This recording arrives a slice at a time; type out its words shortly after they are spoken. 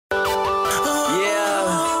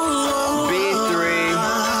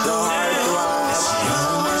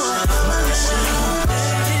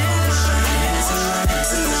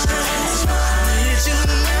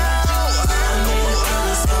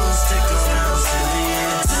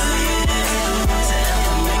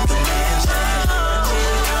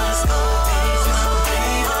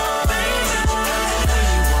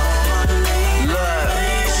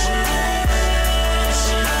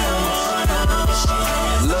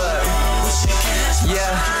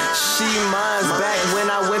She mine's back when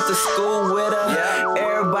I went to school with her.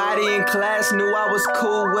 Everybody in class knew I was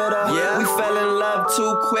cool with her. We fell in love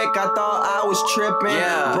too quick, I thought I was tripping.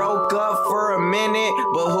 Broke up for a minute,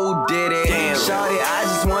 but who did it? Shawty, I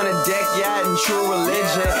just wanna deck yacht in true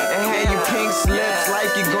religion and hand you pink slips like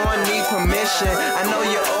you gon' need permission. I know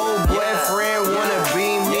your old boyfriend wanna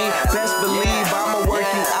be me. Best believe I'ma work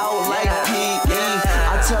you out like PE.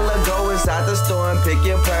 I tell her go inside the store and pick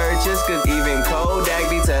your purchase, cause even Kodak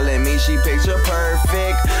be telling me she picture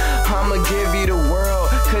perfect. I'ma give you the world,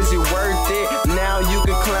 cause you're worth it. Now you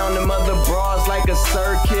can clown them other bras like a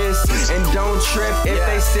circus. And don't trip if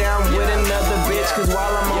they say I'm with another bitch, cause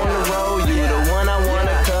while I'm on the road